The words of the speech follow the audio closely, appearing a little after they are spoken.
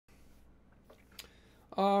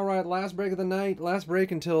All right, last break of the night. Last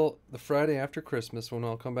break until the Friday after Christmas when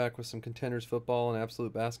I'll come back with some Contenders football and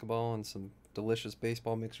Absolute basketball and some delicious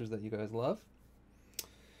baseball mixers that you guys love.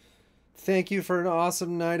 Thank you for an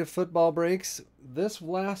awesome night of football breaks. This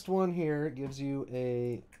last one here gives you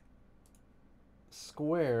a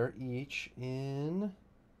square each in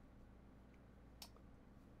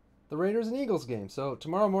the Raiders and Eagles game. So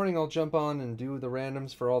tomorrow morning I'll jump on and do the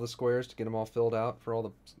randoms for all the squares to get them all filled out for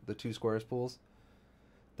all the two squares pools.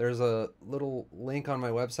 There's a little link on my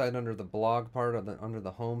website under the blog part of under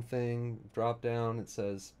the home thing. Drop down. It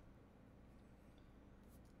says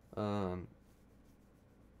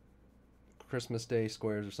Christmas Day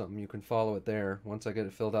squares or something. You can follow it there. Once I get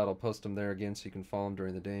it filled out, I'll post them there again so you can follow them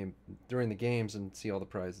during the games and see all the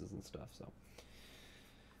prizes and stuff. So,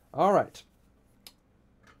 all right.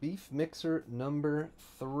 Beef mixer number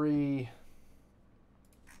 3.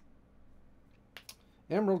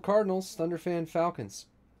 Emerald Cardinals, Thunderfan Falcons.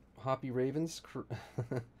 Hoppy Ravens.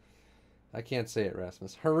 I can't say it,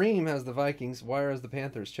 Rasmus. Hareem has the Vikings. Wire has the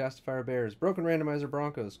Panthers. Chastifier Bears. Broken Randomizer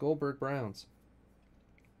Broncos. Goldberg Browns.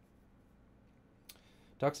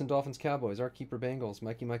 Ducks and Dolphins Cowboys. Artkeeper Bengals.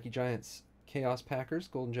 Mikey Giants. Chaos Packers.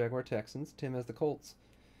 Golden Jaguar Texans. Tim has the Colts.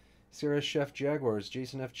 Sierra Chef Jaguars.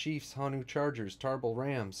 Jason F Chiefs. Hanu Chargers. Tarble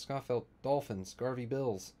Rams. Scoffelt Dolphins. Garvey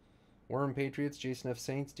Bills. Worm Patriots. Jason F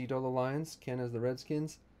Saints. D-Dolo Lions. Ken has the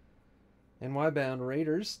Redskins. NY Bound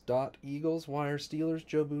Raiders, Dot Eagles, Wire Steelers,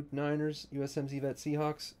 Joe Boot Niners, USMZ Vet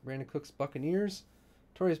Seahawks, Brandon Cooks Buccaneers,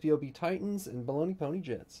 Torius B.O.B. Titans, and Baloney Pony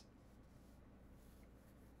Jets.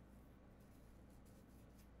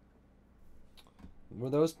 Were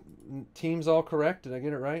those teams all correct? Did I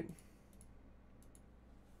get it right?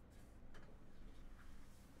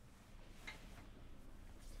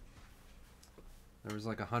 There was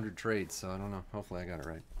like 100 trades, so I don't know. Hopefully I got it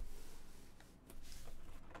right.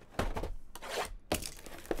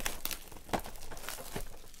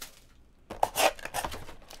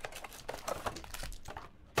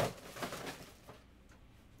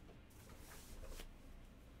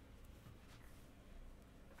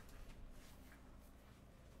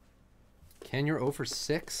 Ken, you're 0 for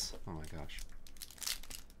 6? Oh my gosh.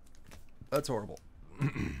 That's horrible.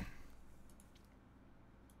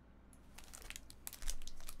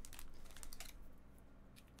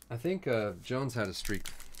 I think Jones had a streak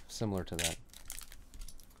similar to that.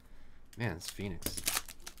 Man, it's Phoenix.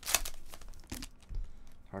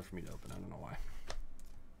 Hard for me to open. I don't know why.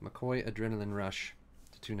 McCoy Adrenaline Rush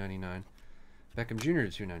to $2.99. Beckham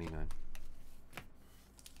Jr. to $2.99.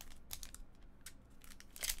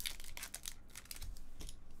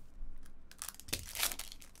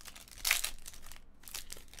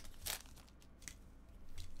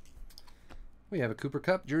 We have a Cooper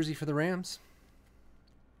Kupp jersey for the Rams.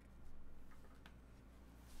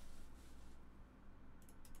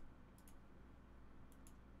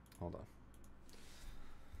 Hold on.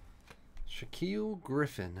 Shaquille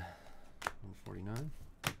Griffin, 149.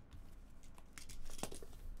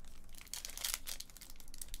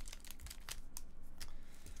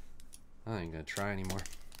 I ain't gonna try anymore.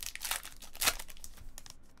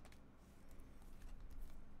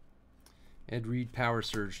 Ed Reed Power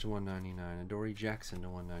Surge to $1.99. Adoree Jackson to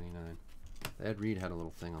 $1.99. Ed Reed had a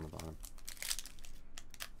little thing on the bottom.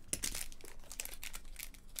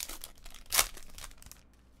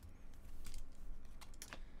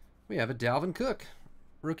 We have a Dalvin Cook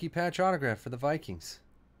rookie patch autograph for the Vikings.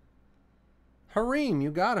 Hareem,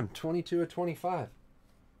 you got him. 22 of 25.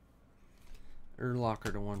 Urlacher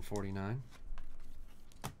to $149.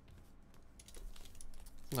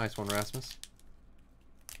 Nice one, Rasmus.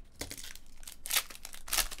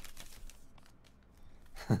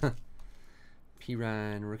 P.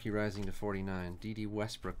 Ryan, rookie rising to 49. D.D.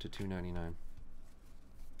 Westbrook to $2.99.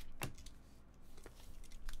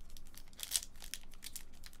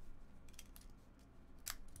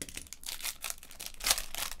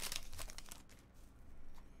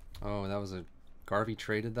 Oh, that was a Garvey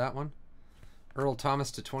traded that one. Earl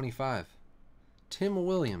Thomas to 25. Tim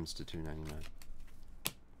Williams to $2.99.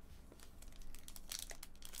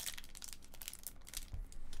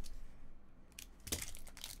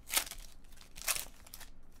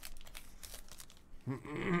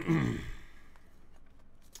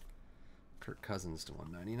 Kirk Cousins to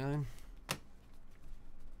 $1.99.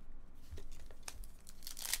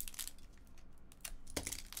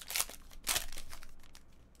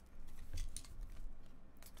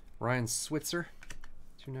 Ryan Switzer,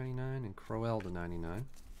 $2.99, and Crowell to $99.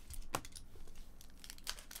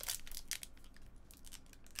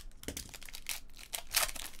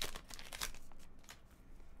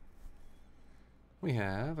 We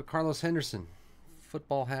have a Carlos Henderson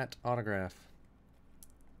football hat autograph.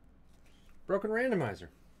 Broken randomizer.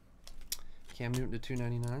 Cam Newton to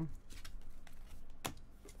 299.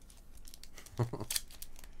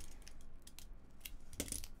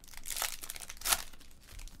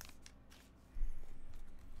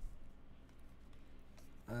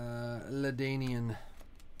 Ladanian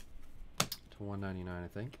to 199, I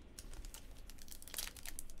think.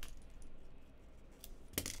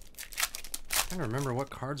 I don't remember what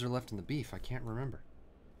cards are left in the beef. I can't remember.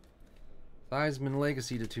 Theismann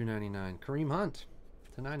Legacy to 299. Kareem Hunt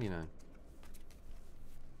to 99.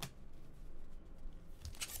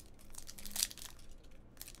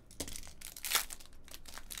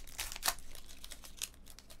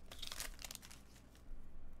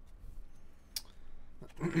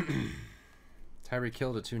 Tyreek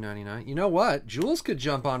Hill to 299. You know what? Jules could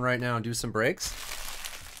jump on right now and do some breaks.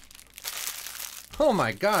 Oh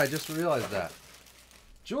my god, I just realized that.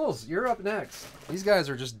 Jules, you're up next. These guys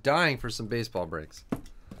are just dying for some baseball breaks.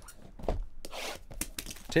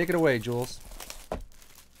 Take it away, Jules.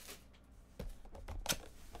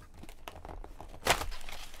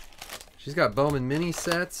 She's got Bowman mini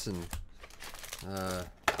sets and I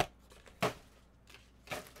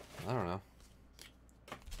don't know.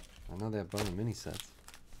 I know they have Bowman mini sets.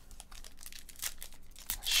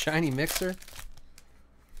 Shiny mixer.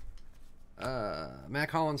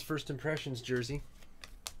 Mac Hollins First Impressions jersey.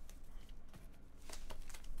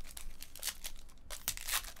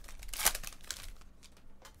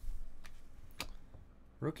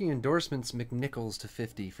 Rookie endorsements McNichols to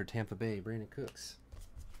 50 for Tampa Bay. Brandon Cooks.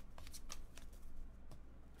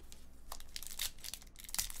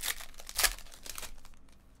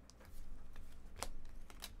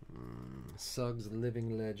 Suggs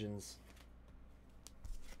Living Legends.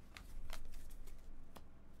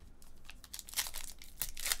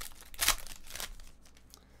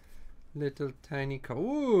 Little tiny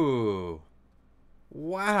ooh.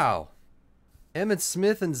 Wow. Emmitt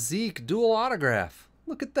Smith and Zeke dual autograph.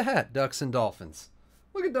 Look at that, Ducks and Dolphins.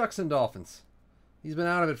 Look at Ducks and Dolphins. He's been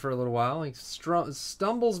out of it for a little while. He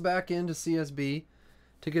stumbles back into CSB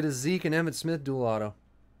to get a Zeke and Emmitt Smith dual auto.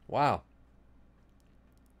 Wow.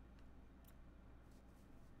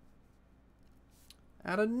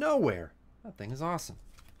 Out of nowhere. That thing is awesome.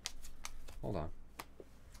 Hold on.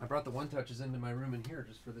 I brought the one touches into my room in here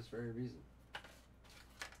just for this very reason.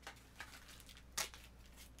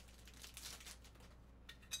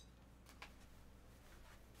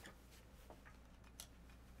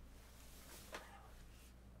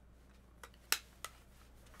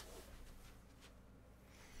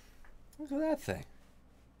 Look at that thing.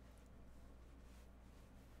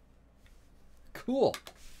 Cool.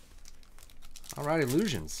 All right,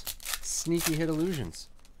 illusions. Sneaky hit illusions.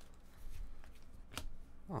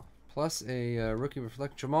 Oh, plus a rookie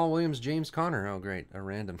reflect. Jamal Williams, James Conner. Oh, great. A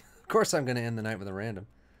random. Of course I'm going to end the night with a random.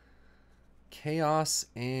 Chaos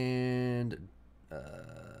and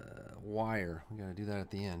wire. We got to do that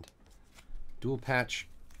at the end. Dual patch.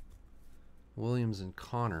 Williams and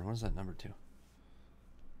Conner. What is that number 2?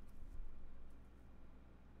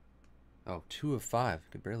 Oh, 2 of 5.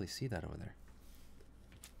 Could barely see that over there.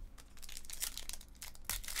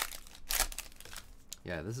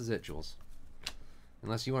 Yeah, this is it, Jules.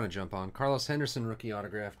 Unless you want to jump on. Carlos Henderson rookie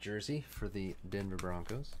autograph jersey for the Denver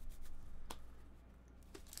Broncos.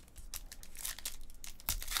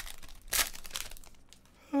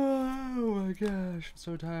 Oh my gosh, I'm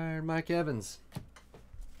so tired. Mike Evans.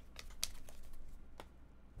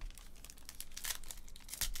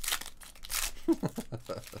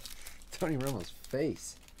 Tony Romo's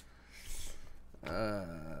face.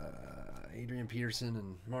 Adrian Peterson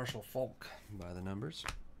and Marshall Falk by the numbers.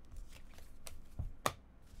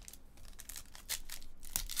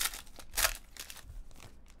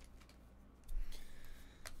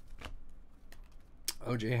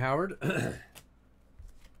 O.J. Howard.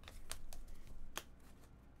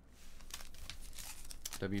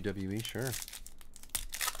 WWE, sure.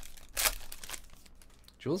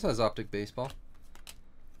 Jules has Optic Baseball.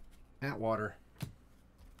 Atwater.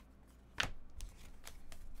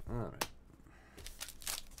 All right.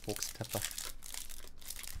 Folks Teppa.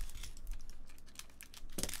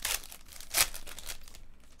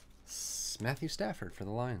 Matthew Stafford for the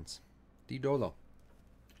Lions. D. Dolo.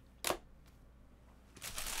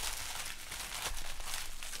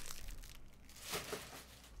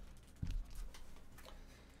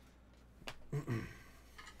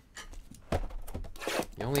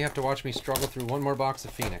 You only have to watch me struggle through one more box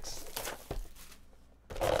of Phoenix.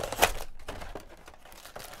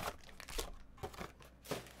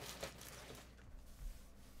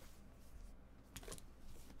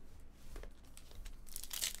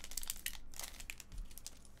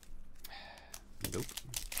 Nope.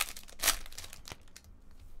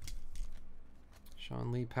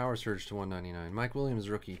 Sean Lee, Power Surge to 199. Mike Williams,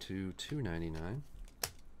 rookie to 299.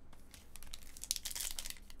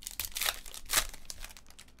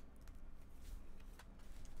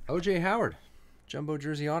 O.J. Howard, jumbo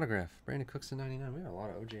jersey autograph. Brandon Cooks to 99. We got a lot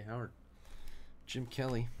of O.J. Howard. Jim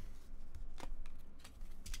Kelly.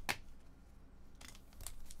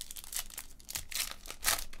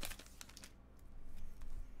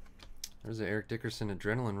 There's an Eric Dickerson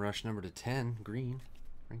Adrenaline Rush number to 10, green.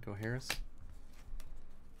 Franco Harris.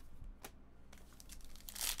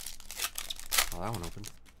 Oh, that one opened.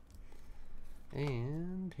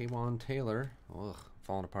 And Taywan Taylor. Ugh,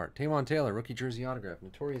 falling apart. Taywan Taylor, rookie jersey autograph.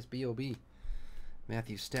 Notorious B.O.B.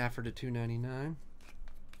 Matthew Stafford to 299.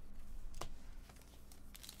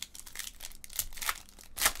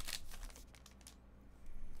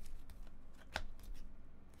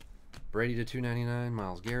 Brady to 299.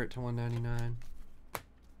 Myles Garrett to 199.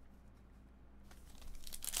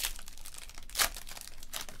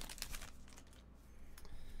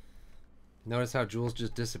 Notice how Jules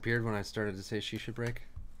just disappeared when I started to say she should break?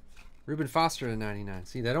 Reuben Foster to 99.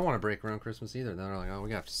 See, they don't want to break around Christmas either. They're like, oh,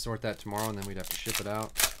 we have to sort that tomorrow, and then we'd have to ship it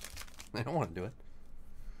out. They don't want to do it.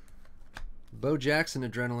 Bo Jackson,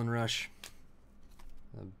 Adrenaline Rush.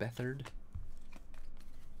 Bethard.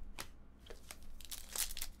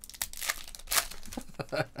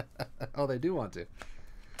 Oh, they do want to.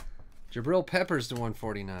 Jabril Peppers to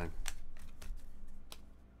 149.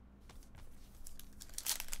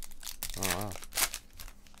 Oh, wow.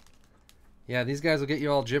 Yeah, these guys will get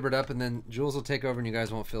you all gibbered up, and then Jules will take over, and you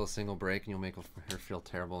guys won't feel a single break, and you'll make her feel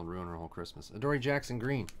terrible and ruin her whole Christmas. Adoree Jackson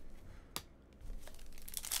Green.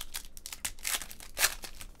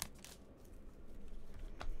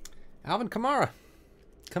 Alvin Kamara.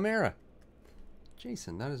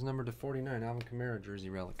 Jason, that is number to 49. Alvin Kamara, jersey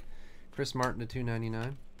relic. Chris Martin to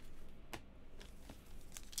 299.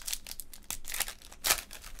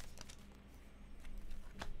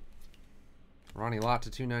 Ronnie Lott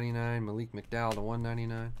to 299. Malik McDowell to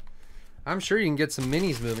 199. I'm sure you can get some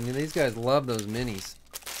minis moving. These guys love those minis.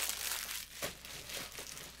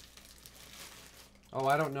 Oh,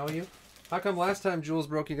 I don't know you? How come last time Jules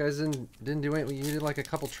broke, you guys didn't do it? You did like a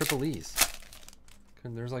couple triple E's.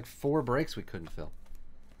 There's like 4 breaks we couldn't fill.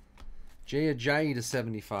 Jay Ajayi to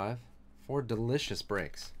 75. 4 delicious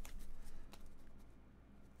breaks.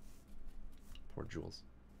 Poor Jules.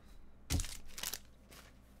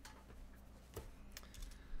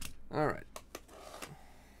 All right.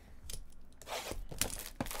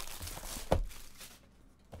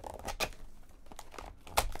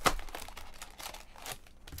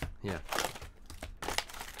 Yeah.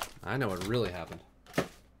 I know what really happened.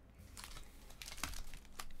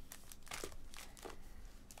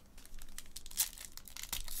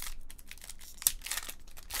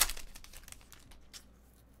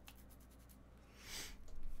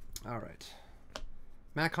 All right.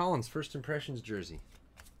 Matt Collins, First Impressions jersey.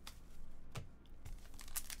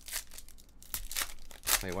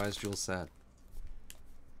 Wait, why is Jules sad?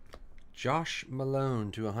 Josh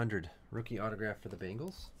Malone to 100. Rookie autograph for the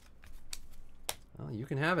Bengals. Well, you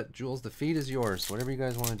can have it, Jules. The feed is yours. Whatever you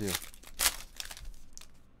guys want to do.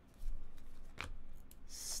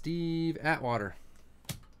 Steve Atwater.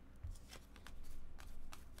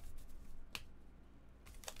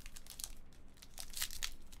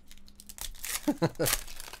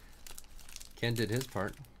 Ken did his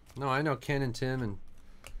part. No, I know Ken and Tim and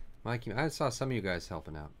Mikey. I saw some of you guys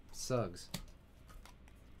helping out. Suggs.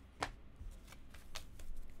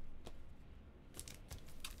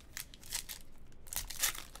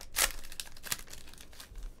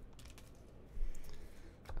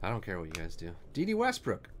 I don't care what you guys do. D.D.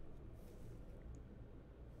 Westbrook.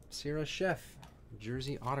 Sarah Chef.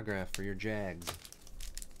 Jersey autograph for your Jags.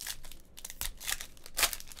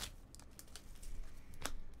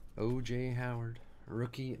 O.J. Howard.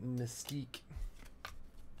 Rookie Mystique.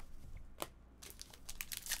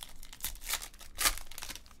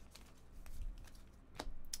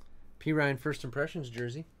 P. Ryan First Impressions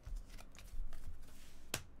jersey.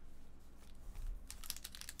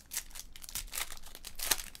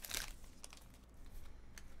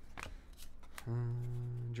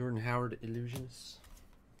 Jordan Howard Illusionist.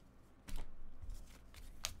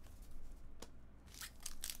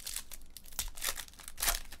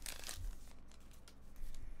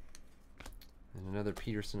 And another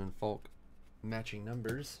Peterson and Falk matching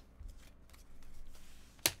numbers.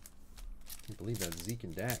 I can't believe that. Zeke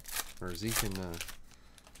and Dak. Or Zeke and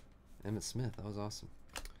Emmitt Smith. That was awesome.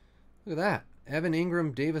 Look at that. Evan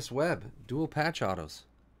Ingram, Davis Webb. Dual patch autos.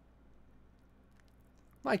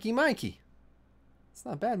 Mikey. It's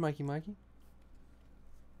not bad, Mikey.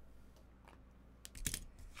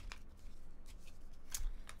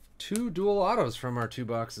 2 dual autos from our 2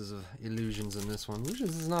 boxes of Illusions in this one.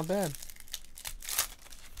 Illusions is not bad.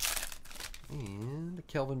 And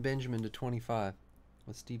Kelvin Benjamin to 25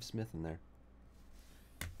 with Steve Smith in there.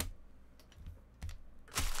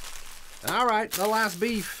 All right, the last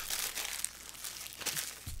beef.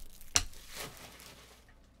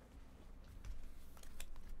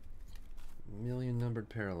 Million numbered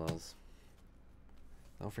parallels.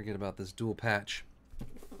 Don't forget about this dual patch.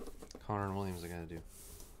 Connor and Williams, I gotta do.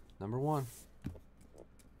 Number 1.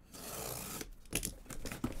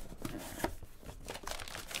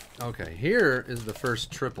 Okay, here is the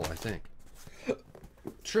first triple, I think.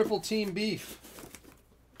 Triple team beef.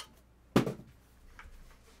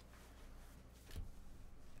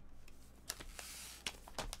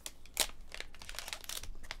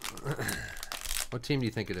 What team do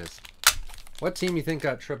you think it is? What team do you think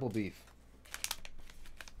got triple beef?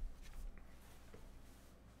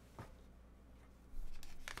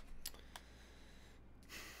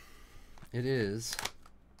 It is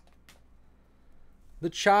the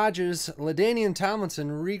Chargers, LaDainian Tomlinson,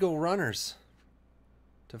 Regal Runners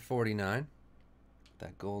to 49.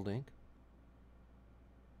 That gold ink.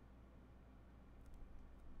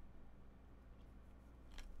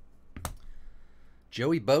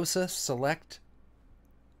 Joey Bosa, select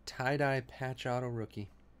tie-dye patch auto rookie.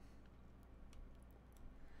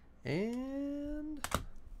 And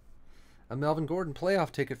a Melvin Gordon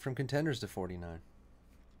playoff ticket from Contenders to 49.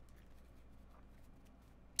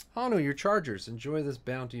 Oh no, your Chargers. Enjoy this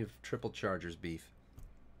bounty of triple Chargers beef.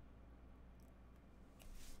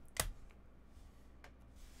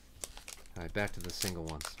 All right, back to the single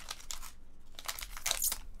ones.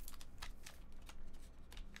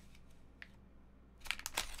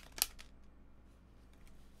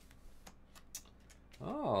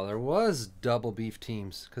 Oh, there was double beef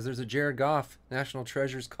teams because there's a Jared Goff National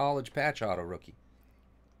Treasures College patch auto rookie.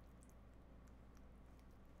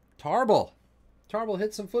 Tarble. Tarble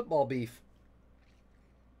hit some football beef.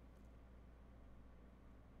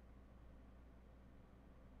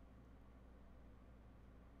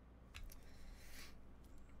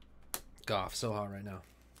 Goff, so hot right now.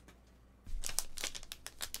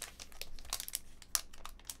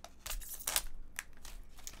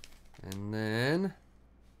 And then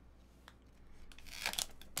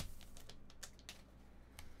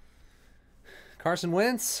Carson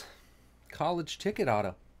Wentz, college ticket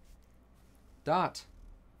auto. Dot.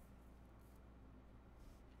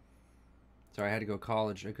 Sorry, I had to go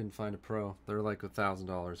college. I couldn't find a pro. They're like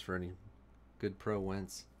 $1,000 for any good pro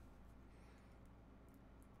Wentz.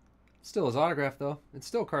 Still his autograph, though. It's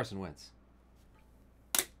still Carson Wentz.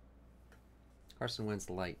 Carson Wentz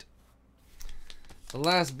light. The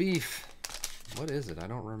last beef. What is it? I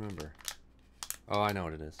don't remember. Oh, I know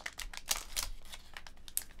what it is.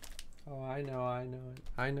 Oh, I know it.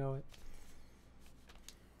 I know it.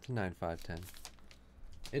 It's a 9.510.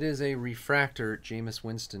 It is a refractor Jameis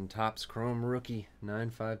Winston Topps Chrome rookie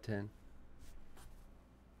 9.510.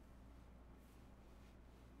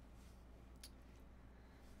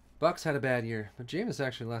 Bucks had a bad year, but Jameis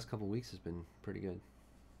actually the last couple weeks has been pretty good.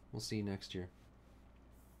 We'll see next year.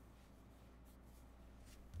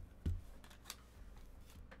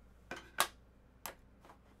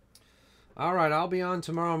 All right, I'll be on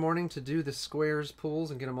tomorrow morning to do the squares pools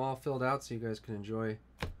and get them all filled out so you guys can enjoy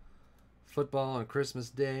football on Christmas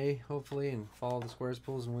Day, hopefully, and follow the squares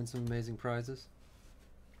pools and win some amazing prizes.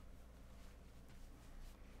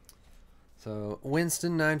 So,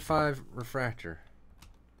 Winston 9.5 refractor.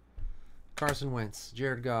 Carson Wentz,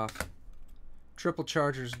 Jared Goff, triple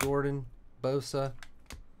Chargers, Gordon, Bosa,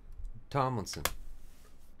 Tomlinson.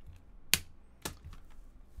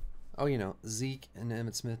 Oh, you know, Zeke and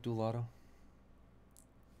Emmitt Smith dual auto.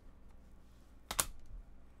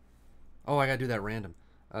 Oh, I gotta do that random.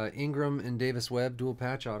 Ingram and Davis Webb dual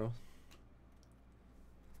patch auto.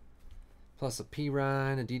 Plus a P.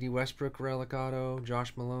 Ryan, a D.D. Westbrook relic auto,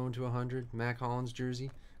 Josh Malone to 100, Mac Hollins jersey,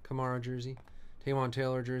 Kamara jersey, Taywan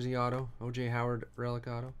Taylor jersey auto, O.J. Howard relic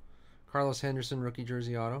auto, Carlos Henderson rookie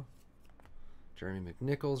jersey auto, Jeremy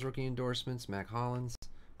McNichols rookie endorsements, Mac Hollins,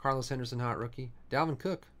 Carlos Henderson hot rookie, Dalvin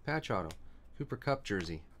Cook patch auto, Cooper Kupp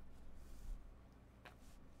jersey.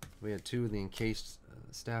 We had 2 of the encased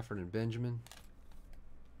Stafford and Benjamin.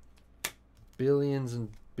 Billions and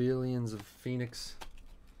billions of Phoenix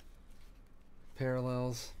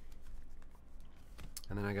parallels.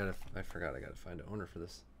 And then I forgot I gotta find an owner for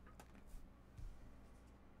this.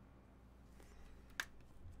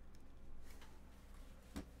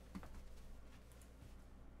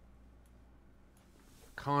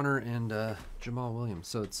 Connor and Jamal Williams.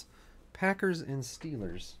 So it's Packers and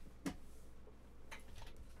Steelers.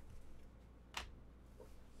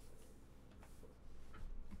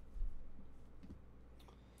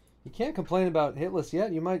 You can't complain about hitless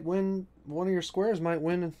yet. You might win, one of your squares might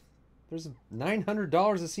win. There's $900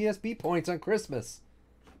 of CSB points on Christmas.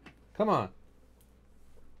 Come on.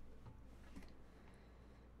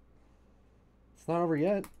 It's not over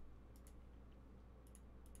yet.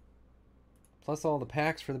 Plus all the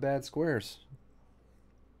packs for the bad squares.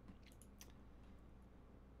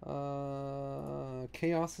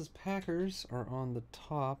 Chaos's Packers are on the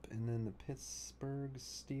top, and then the Pittsburgh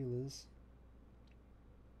Steelers.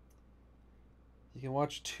 You can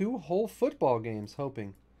watch 2 whole football games,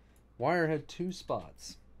 hoping. Wire had 2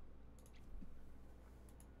 spots.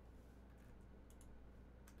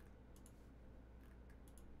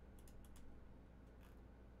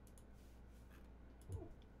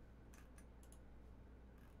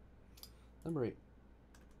 Number 8.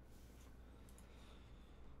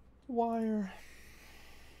 Wire.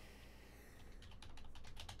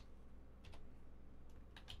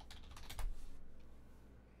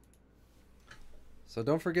 So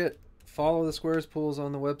don't forget, follow the Squares Pools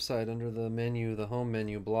on the website under the menu, the home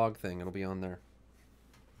menu blog thing. It'll be on there.